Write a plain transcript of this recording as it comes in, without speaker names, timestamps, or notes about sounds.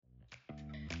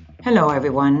Hello,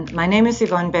 everyone. My name is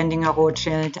Yvonne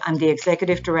Bendinger-Rothschild. I'm the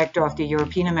Executive Director of the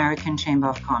European American Chamber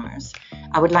of Commerce.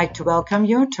 I would like to welcome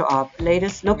you to our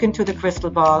latest look into the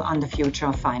crystal ball on the future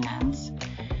of finance.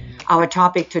 Our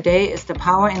topic today is the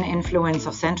power and influence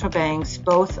of central banks,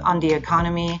 both on the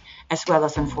economy as well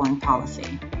as on foreign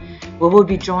policy. We will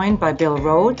be joined by Bill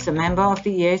Rhodes, a member of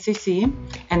the EACC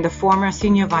and the former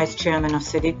Senior Vice Chairman of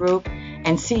Citigroup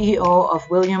and CEO of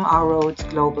William R. Rhodes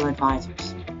Global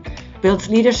Advisors. Bill's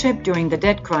leadership during the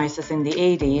debt crisis in the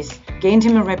 80s gained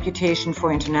him a reputation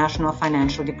for international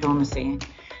financial diplomacy.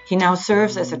 He now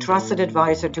serves as a trusted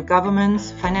advisor to governments,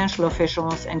 financial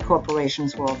officials, and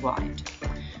corporations worldwide.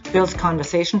 Bill's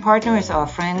conversation partner is our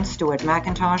friend Stuart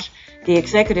McIntosh, the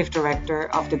Executive Director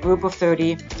of the Group of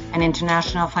 30, an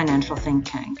international financial think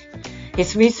tank.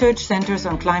 His research centers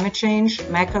on climate change,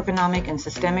 macroeconomic and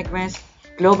systemic risk,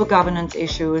 global governance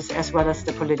issues, as well as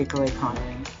the political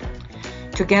economy.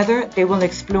 Together, they will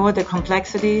explore the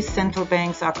complexities central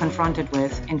banks are confronted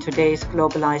with in today's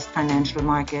globalized financial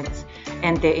markets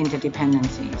and their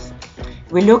interdependencies.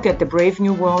 We look at the brave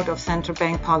new world of central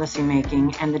bank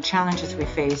policymaking and the challenges we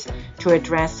face to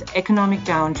address economic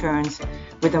downturns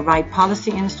with the right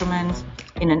policy instruments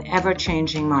in an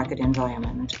ever-changing market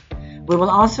environment. We will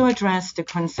also address the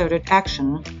concerted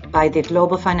action by the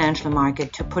global financial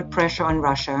market to put pressure on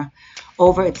Russia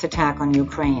over its attack on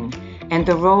Ukraine and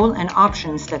the role and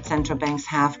options that central banks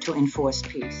have to enforce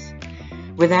peace.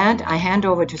 With that, I hand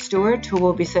over to Stuart, who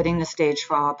will be setting the stage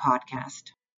for our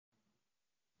podcast.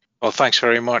 Well, thanks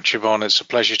very much, Yvonne. It's a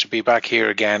pleasure to be back here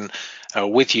again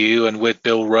with you and with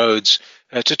Bill Rhodes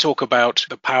to talk about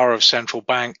the power of central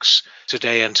banks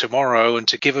today and tomorrow, and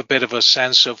to give a bit of a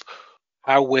sense of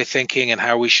how we're thinking and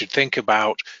how we should think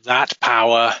about that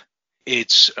power,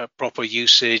 its proper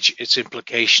usage, its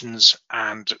implications,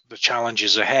 and the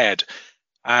challenges ahead.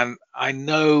 And I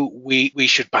know we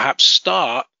should perhaps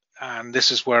start, and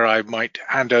this is where I might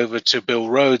hand over to Bill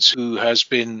Rhodes, who has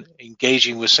been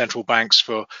engaging with central banks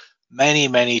for many,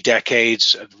 many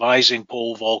decades, advising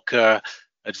Paul Volcker,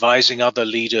 advising other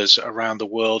leaders around the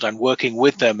world, and working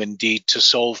with them indeed to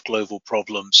solve global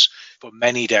problems for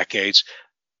many decades.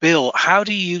 Bill, how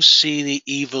do you see the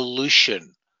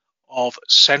evolution of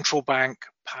central bank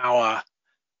power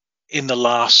in the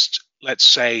last, let's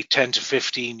say, 10 to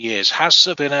 15 years? Has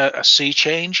there been a sea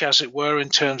change, as it were, in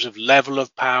terms of level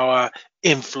of power,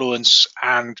 influence,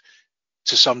 and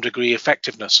to some degree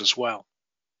effectiveness as well?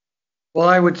 Well,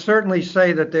 I would certainly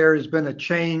say that there has been a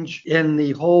change in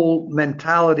the whole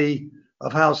mentality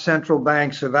of how central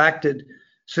banks have acted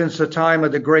since the time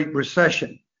of the Great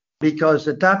Recession. Because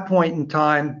at that point in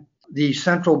time, the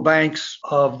central banks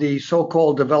of the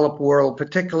so-called developed world,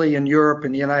 particularly in Europe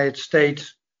and the United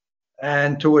States,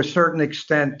 and to a certain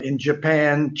extent in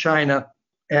Japan, China,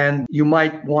 and you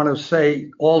might want to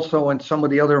say also in some of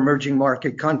the other emerging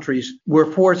market countries,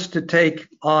 were forced to take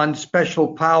on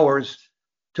special powers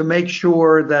to make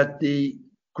sure that the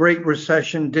Great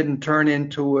Recession didn't turn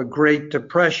into a Great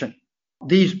Depression.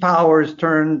 These powers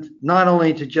turned not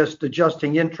only to just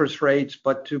adjusting interest rates,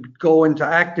 but to go into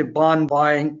active bond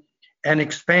buying and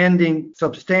expanding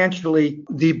substantially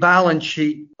the balance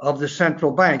sheet of the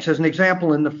central banks. As an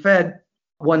example, in the Fed,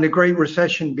 when the Great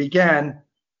Recession began,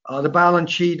 the balance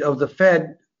sheet of the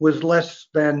Fed was less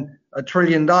than $1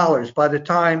 trillion. By the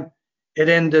time it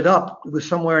ended up, it was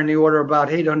somewhere in the order of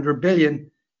about 800 billion.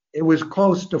 It was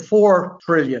close to 4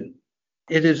 trillion.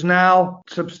 It is now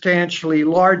substantially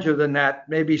larger than that,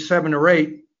 maybe 7 or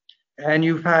 8. And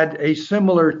you've had a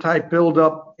similar type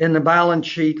buildup in the balance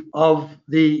sheet of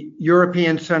the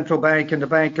European Central Bank and the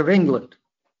Bank of England.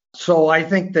 So I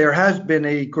think there has been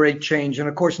a great change. And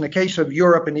of course, in the case of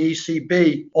Europe and the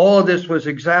ECB, all of this was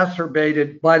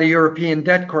exacerbated by the European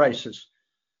debt crisis.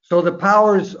 So the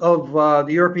powers of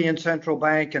the European Central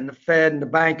Bank and the Fed and the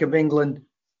Bank of England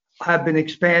have been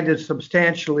expanded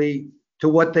substantially to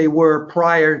what they were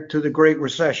prior to the Great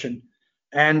Recession.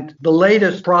 And the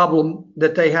latest problem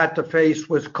that they had to face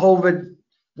was COVID,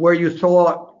 where you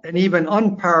saw an even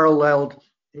unparalleled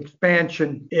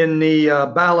expansion in the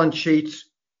balance sheets,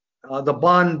 the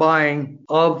bond buying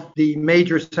of the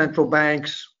major central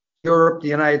banks, Europe, the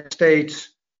United States,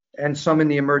 and some in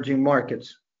the emerging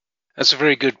markets. That's a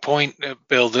very good point,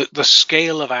 Bill. The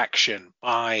scale of action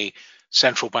by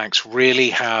central banks really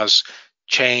has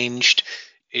changed.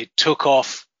 It took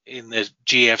off in the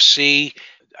GFC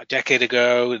a decade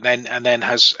ago, and then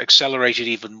has accelerated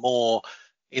even more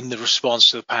in the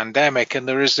response to the pandemic. And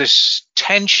there is this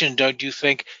tension, don't you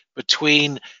think,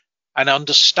 between an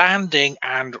understanding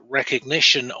and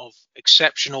recognition of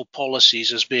exceptional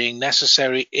policies as being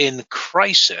necessary in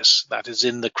crisis, that is,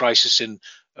 in the crisis in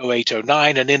 08,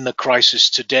 09, and in the crisis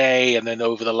today, and then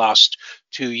over the last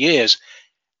 2 years,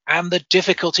 and the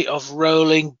difficulty of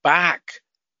rolling back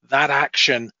that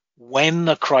action when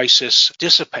the crisis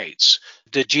dissipates.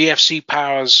 The GFC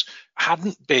powers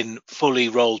hadn't been fully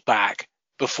rolled back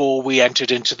before we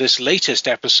entered into this latest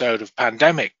episode of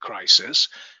pandemic crisis,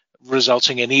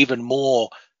 resulting in even more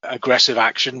aggressive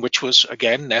action, which was,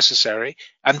 again, necessary.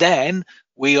 And then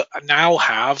we now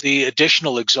have the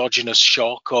additional exogenous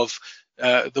shock of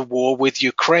the war with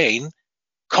Ukraine,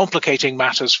 complicating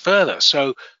matters further.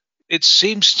 So it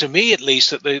seems to me, at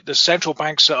least, that the central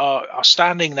banks are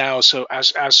standing now as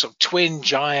sort of twin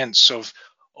giants of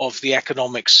the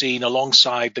economic scene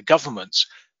alongside the governments,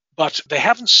 but they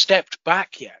haven't stepped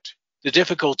back yet. The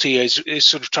difficulty is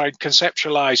sort of trying to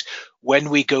conceptualize when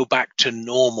we go back to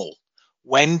normal.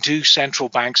 When do central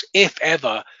banks, if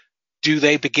ever, do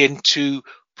they begin to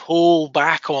pull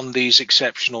back on these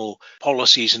exceptional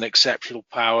policies and exceptional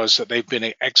powers that they've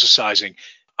been exercising?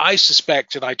 I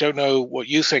suspect, and I don't know what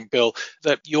you think, Bill,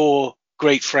 that your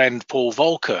great friend Paul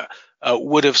Volcker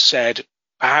would have said,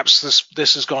 perhaps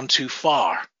this has gone too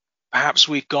far. Perhaps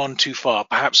we've gone too far.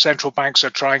 Perhaps central banks are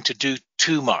trying to do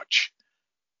too much.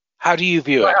 How do you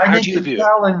view it?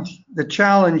 The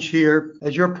challenge here,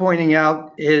 as you're pointing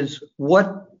out, is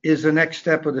what is the next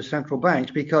step of the central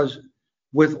banks? Because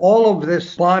with all of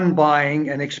this bond buying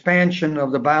and expansion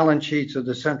of the balance sheets of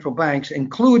the central banks,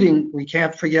 including, we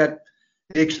can't forget,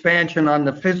 the expansion on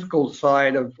the fiscal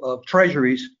side of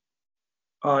treasuries,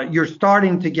 you're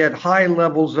starting to get high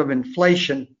levels of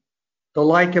inflation, the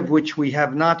like of which we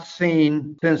have not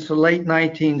seen since the late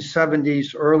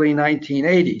 1970s, early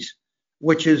 1980s,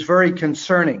 which is very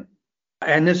concerning.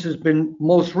 And this has been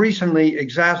most recently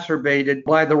exacerbated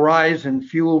by the rise in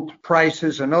fuel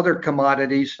prices and other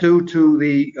commodities due to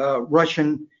the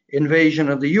Russian invasion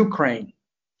of the Ukraine.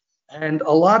 And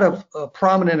a lot of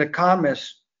prominent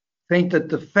economists think that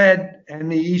the Fed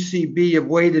and the ECB have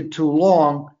waited too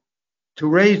long to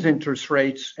raise interest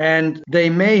rates, and they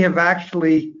may have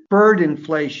actually spurred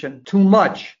inflation too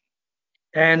much,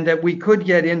 and that we could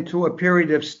get into a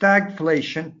period of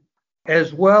stagflation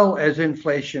as well as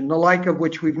inflation, the like of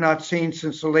which we've not seen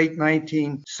since the late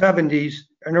 1970s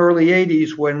and early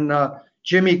 80s, when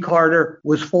Jimmy Carter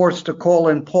was forced to call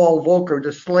in Paul Volcker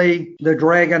to slay the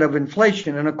dragon of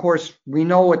inflation. And of course, we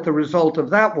know what the result of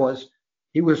that was.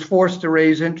 He was forced to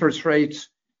raise interest rates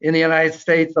in the United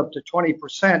States up to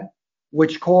 20%,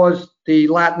 which caused the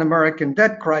Latin American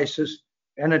debt crisis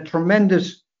and a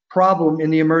tremendous problem in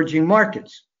the emerging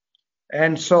markets.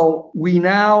 And so we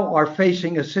now are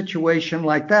facing a situation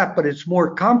like that, but it's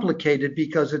more complicated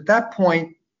because at that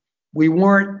point, we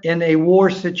weren't in a war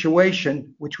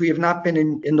situation, which we have not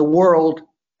been in the world,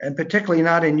 and particularly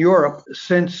not in Europe,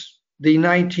 since the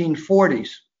 1940s.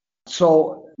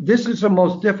 So this is the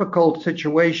most difficult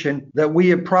situation that we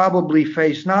have probably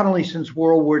faced, not only since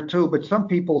World War II, but some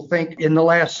people think in the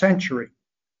last century.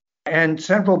 And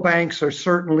central banks are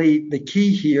certainly the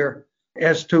key here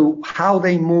as to how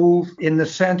they move in the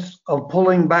sense of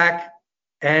pulling back,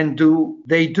 and do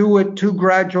they do it too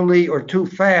gradually or too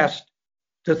fast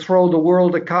to throw the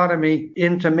world economy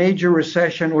into major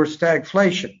recession or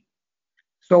stagflation.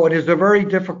 So it is a very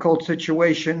difficult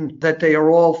situation that they are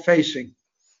all facing.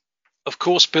 Of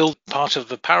course, Bill, part of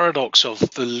the paradox of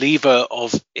the lever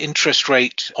of interest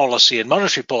rate policy and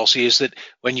monetary policy is that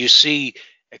when you see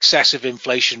excessive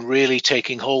inflation really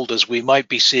taking hold, as we might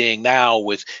be seeing now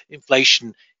with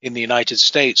inflation in the United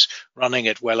States running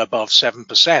at well above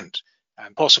 7%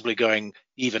 and possibly going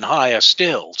even higher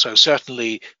still. So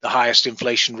certainly the highest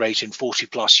inflation rate in 40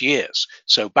 plus years.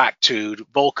 So back to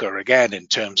Volcker again, in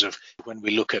terms of when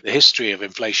we look at the history of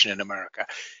inflation in America.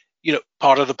 You know,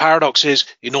 part of the paradox is,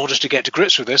 in order to get to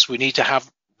grips with this, we need to have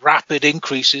rapid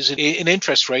increases in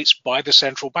interest rates by the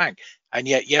central bank. And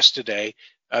yet yesterday,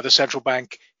 the central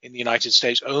bank in the United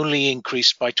States only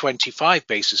increased by 25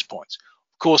 basis points.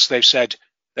 Of course, they've said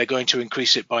they're going to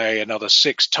increase it by another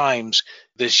 6 times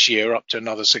this year, up to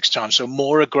another 6 times. So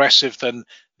more aggressive than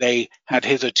they had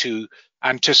hitherto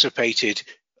anticipated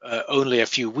only a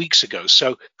few weeks ago.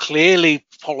 So clearly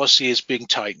policy is being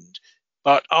tightened.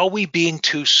 But are we being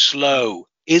too slow?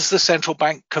 Is the central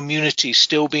bank community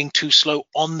still being too slow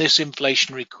on this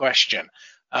inflationary question?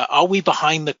 Are we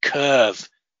behind the curve,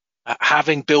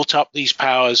 having built up these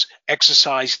powers,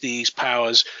 exercised these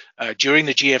powers during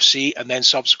the GFC and then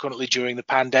subsequently during the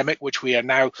pandemic, which we are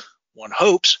now, one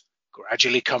hopes,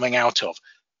 gradually coming out of?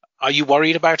 Are you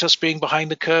worried about us being behind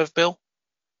the curve, Bill?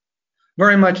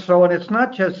 Very much so. And it's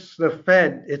not just the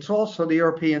Fed, it's also the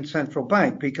European Central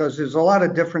Bank, because there's a lot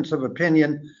of difference of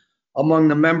opinion among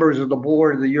the members of the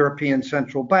board of the European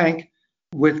Central Bank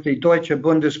with the Deutsche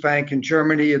Bundesbank in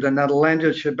Germany, the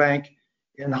Nederlandse Bank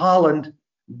in Holland,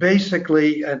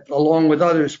 basically, along with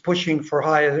others, pushing for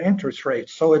higher interest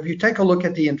rates. So if you take a look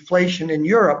at the inflation in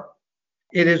Europe,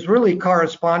 it is really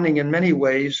corresponding in many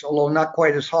ways, although not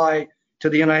quite as high, to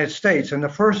the United States. And the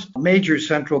first major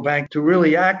central bank to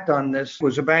really act on this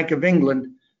was the Bank of England,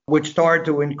 which started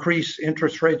to increase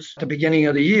interest rates at the beginning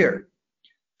of the year.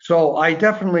 So I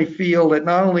definitely feel that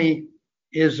not only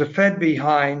is the Fed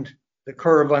behind the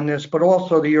curve on this, but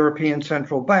also the European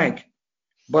Central Bank.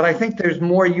 But I think there's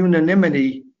more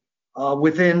unanimity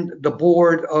within the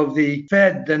board of the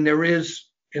Fed than there is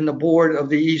in the board of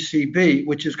the ECB,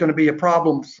 which is going to be a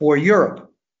problem for Europe.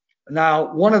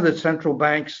 Now, one of the central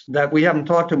banks that we haven't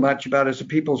talked too much about is the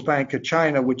People's Bank of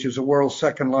China, which is the world's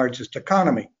second largest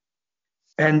economy.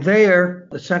 And there,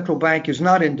 the central bank is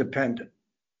not independent.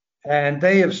 And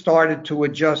they have started to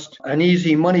adjust an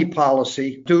easy money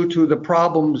policy due to the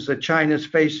problems that China is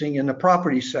facing in the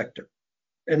property sector.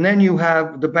 And then you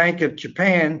have the Bank of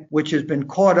Japan, which has been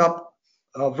caught up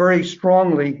very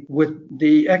strongly with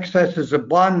the excesses of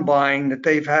bond buying that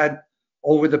they've had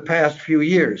over the past few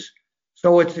years.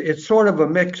 So it's sort of a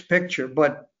mixed picture,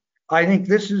 but I think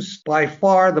this is by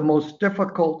far the most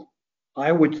difficult,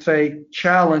 I would say,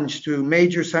 challenge to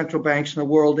major central banks in the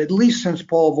world, at least since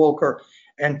Paul Volcker,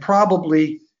 and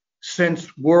probably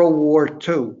since World War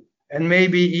II, and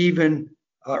maybe even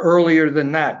earlier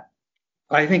than that.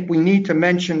 I think we need to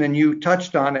mention, and you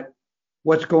touched on it,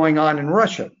 what's going on in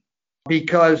Russia.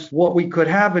 Because what we could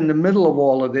have in the middle of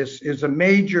all of this is a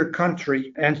major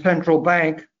country and central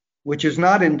bank, which is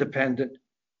not independent,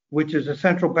 which is the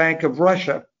Central Bank of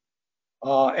Russia,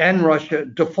 and Russia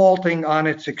defaulting on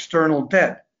its external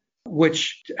debt,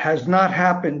 which has not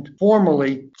happened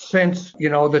formally since,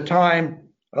 the time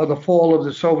of the fall of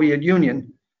the Soviet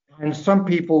Union. And some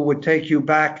people would take you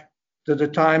back to the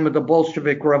time of the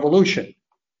Bolshevik Revolution,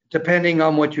 depending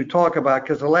on what you talk about,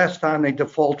 because the last time they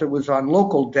defaulted was on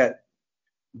local debt.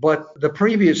 But the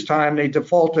previous time they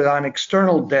defaulted on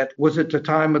external debt was at the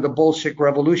time of the Bolshevik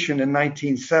Revolution in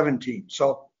 1917.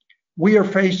 So we are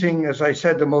facing, as I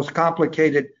said, the most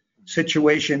complicated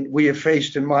situation we have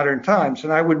faced in modern times.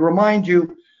 And I would remind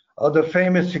you of the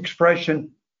famous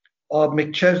expression of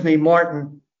McChesney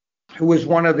Martin, who was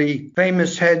one of the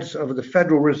famous heads of the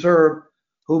Federal Reserve,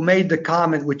 who made the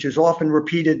comment, which is often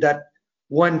repeated, that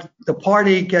when the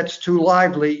party gets too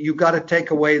lively, you got to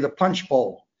take away the punch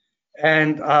bowl.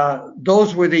 And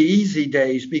those were the easy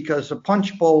days, because the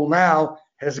punch bowl now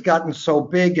has gotten so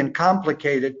big and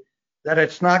complicated that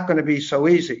it's not going to be so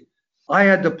easy. I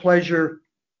had the pleasure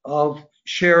of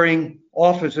sharing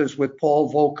offices with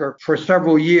Paul Volcker for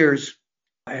several years,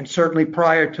 and certainly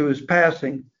prior to his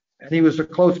passing. And he was a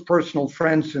close personal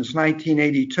friend since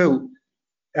 1982.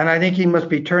 And I think he must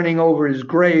be turning over his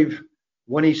grave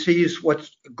when he sees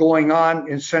what's going on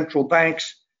in central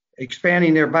banks,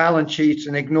 expanding their balance sheets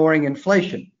and ignoring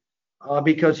inflation,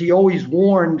 because he always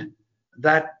warned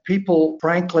that people,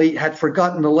 frankly, had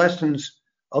forgotten the lessons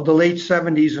of the late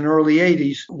 70s and early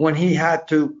 80s when he had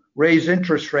to raise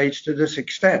interest rates to this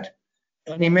extent.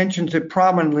 And he mentions it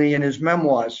prominently in his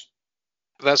memoirs.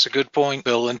 That's a good point,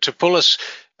 Bill. And to pull us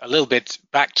a little bit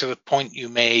back to the point you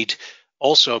made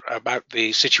also about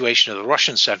the situation of the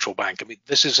Russian central bank, I mean,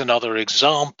 this is another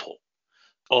example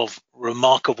of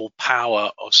remarkable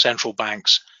power of central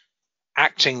banks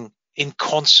acting in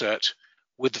concert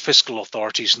with the fiscal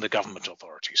authorities and the government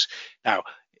authorities. Now,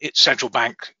 central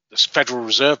bank, the Federal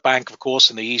Reserve Bank, of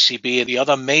course, and the ECB and the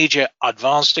other major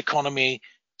advanced economy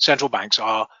central banks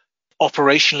are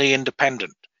operationally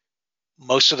independent,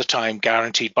 most of the time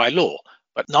guaranteed by law.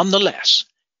 But nonetheless,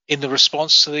 in the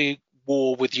response to the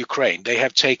war with Ukraine, they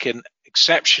have taken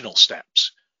exceptional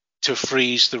steps to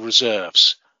freeze the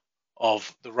reserves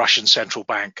of the Russian central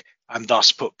bank and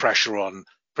thus put pressure on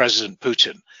President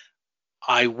Putin.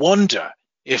 I wonder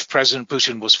if President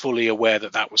Putin was fully aware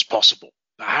that that was possible.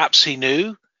 Perhaps he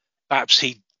knew, perhaps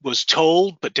he was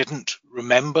told but didn't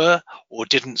remember or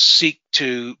didn't seek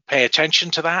to pay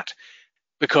attention to that,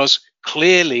 because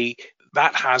clearly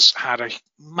that has had a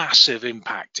massive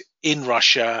impact in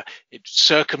Russia. It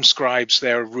circumscribes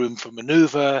their room for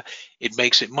maneuver. It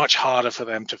makes it much harder for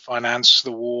them to finance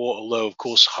the war, although, of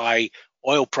course, high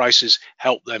oil prices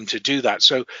help them to do that.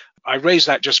 So I raise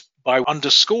that just by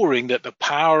underscoring that the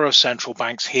power of central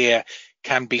banks here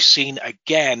can be seen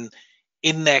again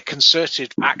in their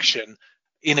concerted action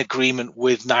in agreement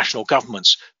with national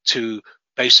governments to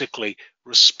basically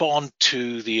respond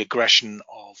to the aggression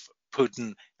of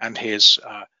Putin and his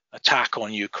attack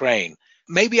on Ukraine.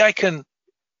 Maybe I can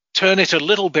turn it a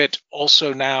little bit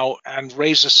also now and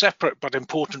raise a separate but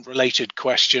important related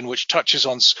question, which touches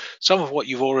on some of what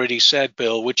you've already said,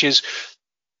 Bill, which is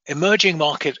emerging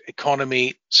market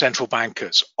economy central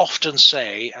bankers often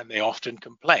say, and they often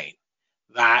complain,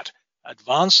 that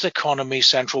advanced economy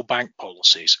central bank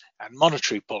policies and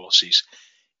monetary policies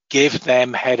give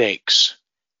them headaches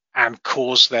and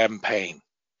cause them pain.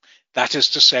 That is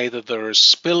to say that there are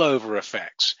spillover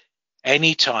effects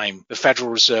anytime the Federal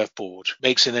Reserve Board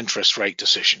makes an interest rate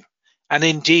decision. And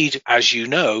indeed, as you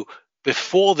know,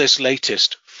 before this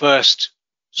latest first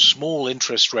small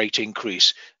interest rate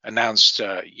increase announced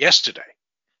yesterday,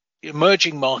 the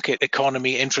emerging market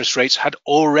economy interest rates had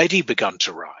already begun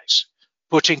to rise,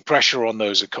 putting pressure on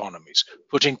those economies,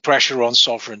 putting pressure on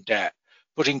sovereign debt,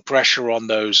 putting pressure on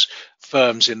those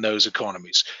firms in those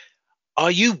economies.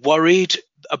 Are you worried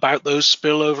about those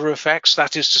spillover effects?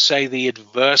 That is to say, the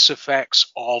adverse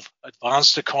effects of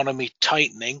advanced economy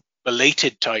tightening,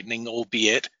 belated tightening,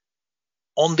 albeit,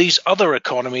 on these other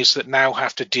economies that now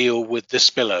have to deal with the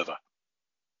spillover?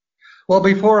 Well,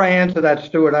 before I answer that,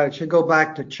 Stuart, I should go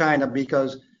back to China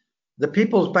because the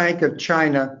People's Bank of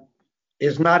China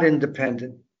is not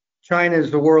independent. China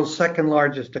is the world's second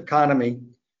largest economy.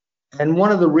 And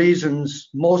one of the reasons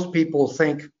most people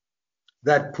think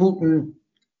that Putin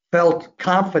felt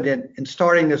confident in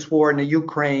starting this war in the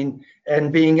Ukraine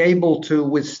and being able to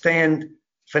withstand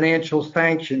financial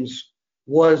sanctions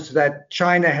was that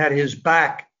China had his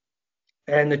back,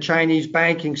 and the Chinese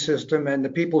banking system and the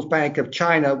People's Bank of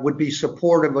China would be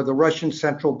supportive of the Russian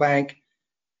central bank,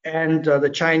 and the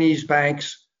Chinese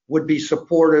banks would be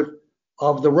supportive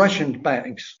of the Russian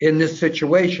banks in this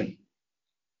situation.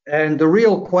 And the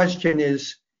real question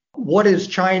is, what is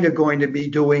China going to be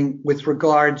doing with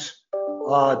regards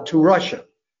to Russia?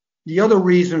 The other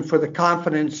reason for the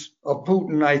confidence of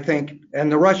Putin, I think,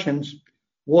 and the Russians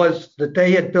was that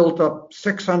they had built up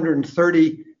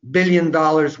 $630 billion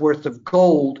worth of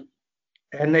gold,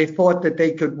 and they thought that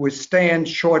they could withstand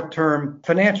short-term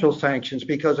financial sanctions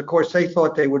because, of course, they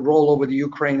thought they would roll over the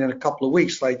Ukraine in a couple of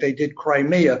weeks like they did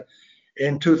Crimea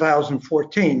in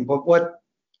 2014. But what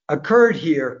occurred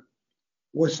here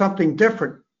was something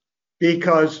different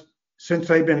because since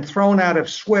they've been thrown out of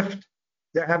SWIFT,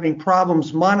 they're having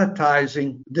problems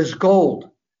monetizing this gold.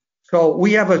 So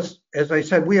we have as I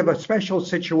said, we have a special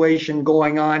situation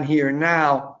going on here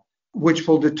now, which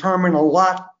will determine a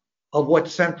lot of what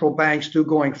central banks do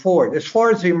going forward. As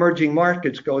far as the emerging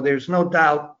markets go, there's no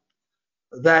doubt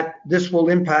that this will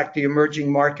impact the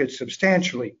emerging markets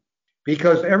substantially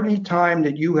because every time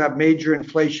that you have major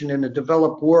inflation in the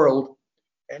developed world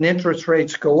and interest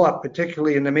rates go up,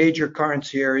 particularly in the major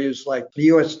currency areas like the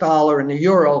US dollar and the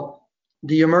euro,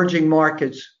 the emerging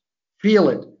markets feel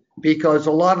it because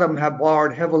a lot of them have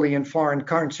borrowed heavily in foreign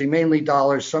currency, mainly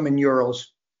dollars, some in euros.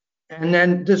 And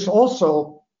then this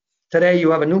also, today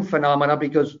you have a new phenomena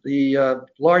because the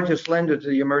largest lender to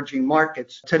the emerging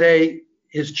markets today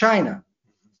is China.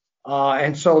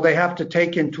 And so they have to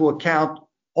take into account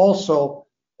also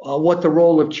what the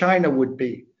role of China would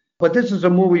be. But this is a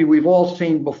movie we've all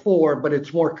seen before, but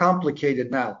it's more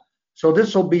complicated now. So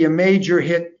this will be a major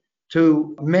hit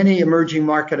to many emerging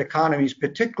market economies,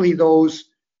 particularly those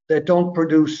that don't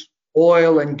produce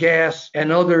oil and gas and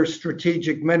other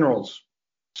strategic minerals.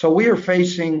 So we are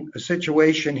facing a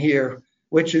situation here,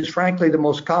 which is frankly the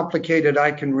most complicated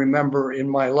I can remember in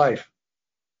my life.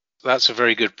 That's a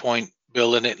very good point,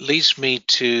 Bill, and it leads me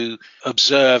to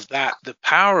observe that the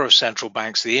power of central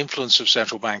banks, the influence of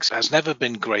central banks has never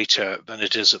been greater than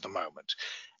it is at the moment,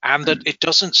 and that it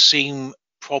doesn't seem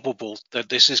probable that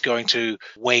this is going to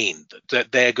wane,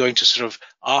 that they're going to sort of,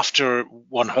 after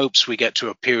one hopes we get to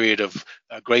a period of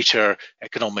greater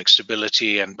economic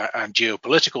stability and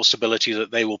geopolitical stability, that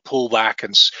they will pull back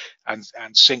and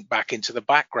sink back into the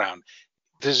background.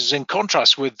 This is in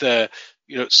contrast with the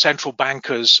central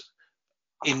bankers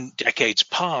in decades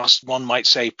past, one might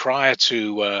say prior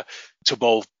to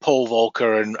both Paul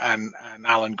Volcker and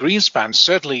Alan Greenspan.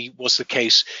 Certainly was the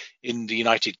case in the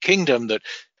United Kingdom that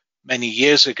many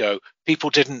years ago,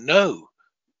 people didn't know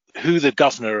who the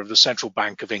governor of the Central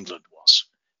Bank of England was.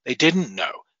 They didn't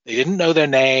know. They didn't know their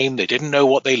name. They didn't know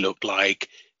what they looked like.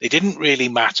 They didn't really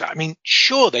matter. I mean,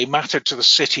 sure, they mattered to the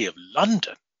city of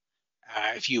London.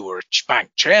 If you were a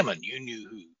bank chairman, you knew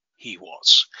who he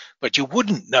was, but you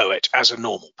wouldn't know it as a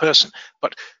normal person.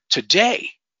 But today,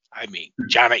 I mean,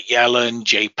 Janet Yellen,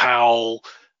 Jay Powell,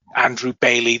 Andrew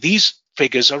Bailey, these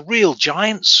figures are real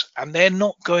giants, and they're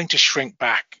not going to shrink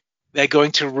back. They're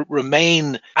going to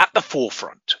remain at the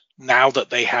forefront now that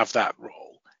they have that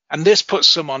role. And this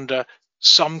puts them under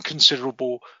some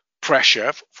considerable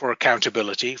pressure for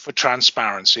accountability, for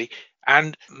transparency,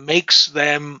 and makes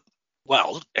them,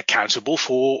 well, accountable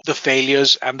for the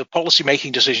failures and the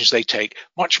policy-making decisions they take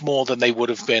much more than they would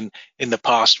have been in the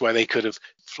past, where they could have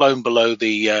flown below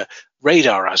the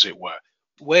radar, as it were.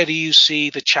 Where do you see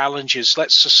the challenges?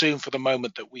 Let's assume for the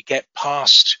moment that we get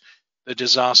past the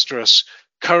disastrous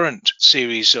current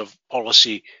series of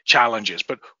policy challenges,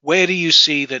 but where do you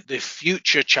see that the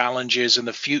future challenges and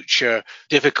the future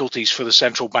difficulties for the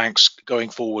central banks going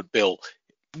forward, Bill?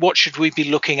 What should we be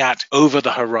looking at over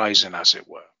the horizon, as it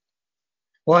were?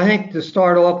 Well, I think to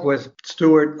start off with,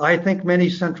 Stuart, I think many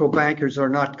central bankers are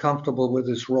not comfortable with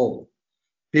this role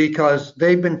because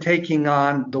they've been taking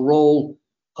on the role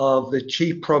of the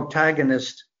chief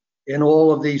protagonist in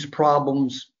all of these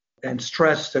problems and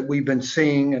stress that we've been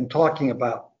seeing and talking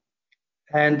about.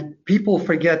 And people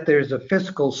forget there's a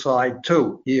fiscal side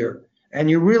too here. And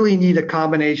you really need a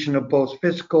combination of both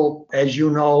fiscal, as you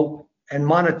know, and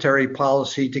monetary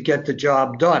policy to get the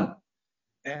job done.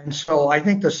 And so I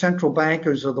think the central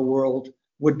bankers of the world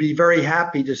would be very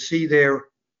happy to see their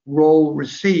role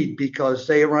recede because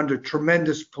they are under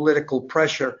tremendous political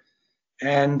pressure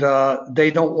and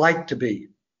they don't like to be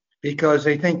because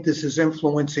they think this is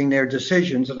influencing their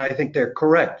decisions, and I think they're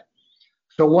correct.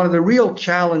 So one of the real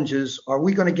challenges, are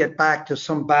we going to get back to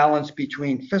some balance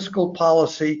between fiscal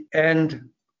policy and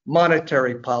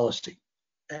monetary policy?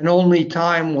 And only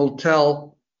time will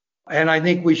tell. And I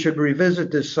think we should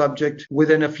revisit this subject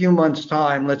within a few months'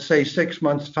 time, let's say 6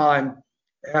 months' time,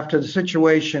 after the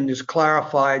situation is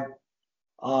clarified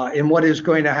in what is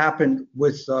going to happen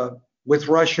with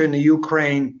Russia and the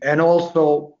Ukraine, and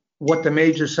also what the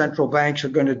major central banks are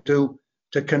going to do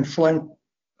to confront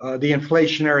the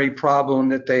inflationary problem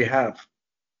that they have.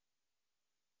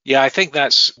 Yeah, I think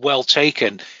that's well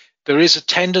taken. There is a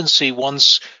tendency,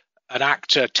 once an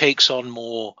actor takes on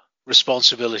more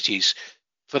responsibilities,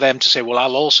 for them to say, well,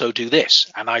 I'll also do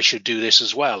this, and I should do this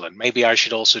as well, and maybe I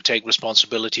should also take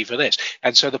responsibility for this.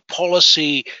 And so the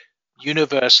policy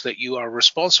universe that you are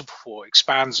responsible for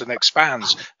expands and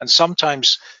expands. And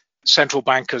sometimes central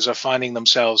bankers are finding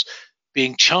themselves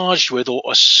being charged with or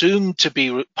assumed to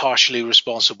be partially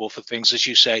responsible for things, as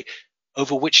you say,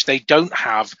 over which they don't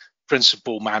have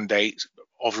principal mandate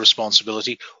of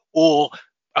responsibility or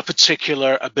a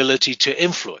particular ability to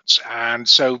influence. And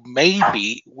so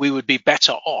maybe we would be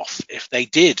better off if they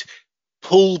did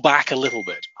pull back a little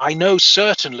bit. I know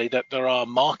certainly that there are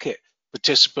market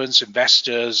participants,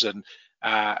 investors, and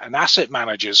asset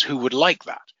managers who would like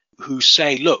that, who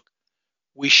say, look,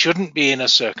 we shouldn't be in a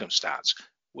circumstance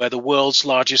where the world's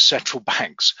largest central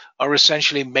banks are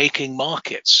essentially making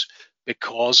markets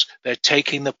because they're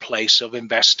taking the place of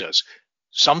investors,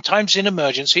 sometimes in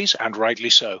emergencies, and rightly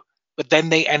so, but then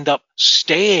they end up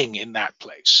staying in that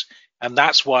place. And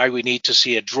that's why we need to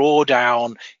see a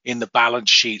drawdown in the balance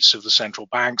sheets of the central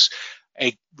banks,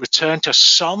 a return to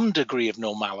some degree of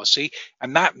normalcy,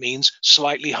 and that means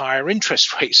slightly higher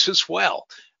interest rates as well.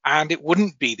 And it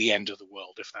wouldn't be the end of the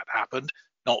world if that happened,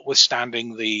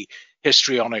 notwithstanding the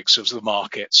histrionics of the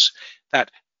markets,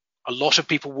 that a lot of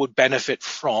people would benefit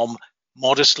from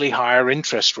modestly higher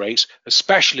interest rates,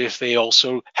 especially if they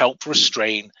also help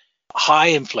restrain high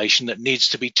inflation that needs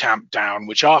to be tamped down,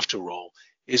 which after all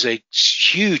is a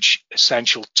huge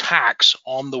essential tax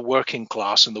on the working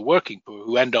class and the working poor,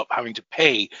 who end up having to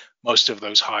pay most of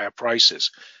those higher prices.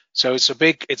 So it's a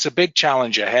big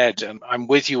challenge ahead, and I'm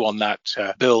with you on that,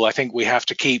 Bill. I think we have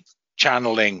to keep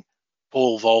channeling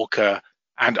Paul Volcker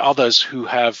and others who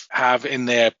have in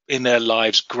their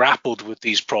lives grappled with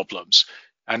these problems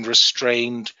and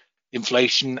restrained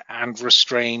inflation and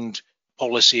restrained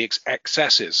policy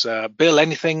excesses. Bill,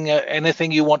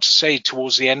 anything you want to say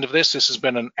towards the end of this? This has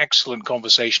been an excellent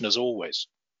conversation as always.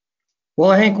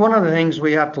 Well, I think one of the things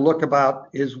we have to look about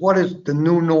is what is the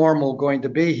new normal going to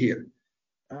be here?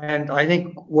 And I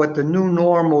think what the new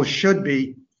normal should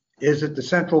be is that the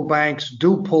central banks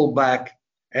do pull back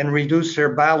and reduce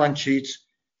their balance sheets,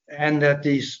 and that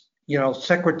these,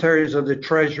 secretaries of the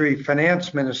Treasury,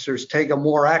 finance ministers take a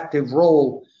more active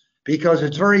role, because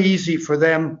it's very easy for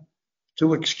them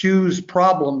to excuse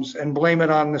problems and blame it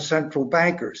on the central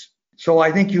bankers. So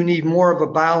I think you need more of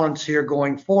a balance here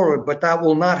going forward, but that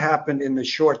will not happen in the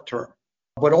short term.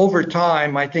 But over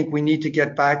time, I think we need to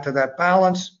get back to that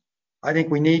balance. I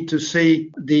think we need to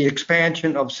see the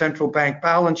expansion of central bank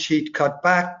balance sheet cut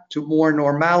back to more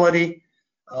normality,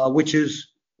 which is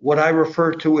what I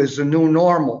refer to as the new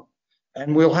normal.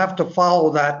 And we'll have to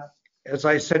follow that, as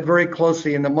I said, very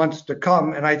closely in the months to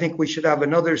come. And I think we should have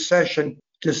another session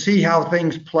to see how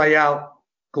things play out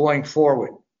going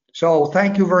forward. So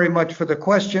thank you very much for the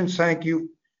questions. Thank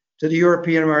you to the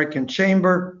European American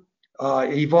Chamber,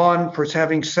 Yvonne, for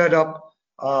having set up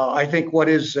I think what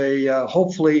is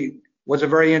hopefully was a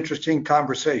very interesting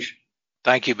conversation.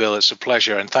 Thank you, Bill. It's a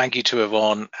pleasure. And thank you to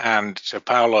Yvonne and to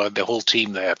Paolo and the whole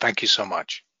team there. Thank you so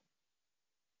much.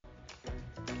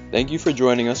 Thank you for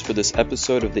joining us for this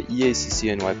episode of the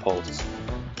EACCNY Pulse.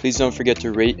 Please don't forget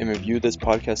to rate and review this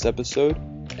podcast episode,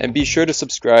 and be sure to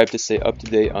subscribe to stay up to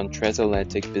date on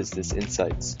transatlantic business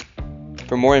insights.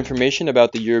 For more information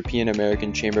about the European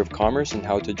American Chamber of Commerce and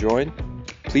how to join,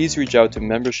 please reach out to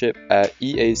membership at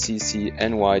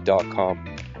eaccny.com.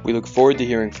 We look forward to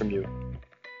hearing from you.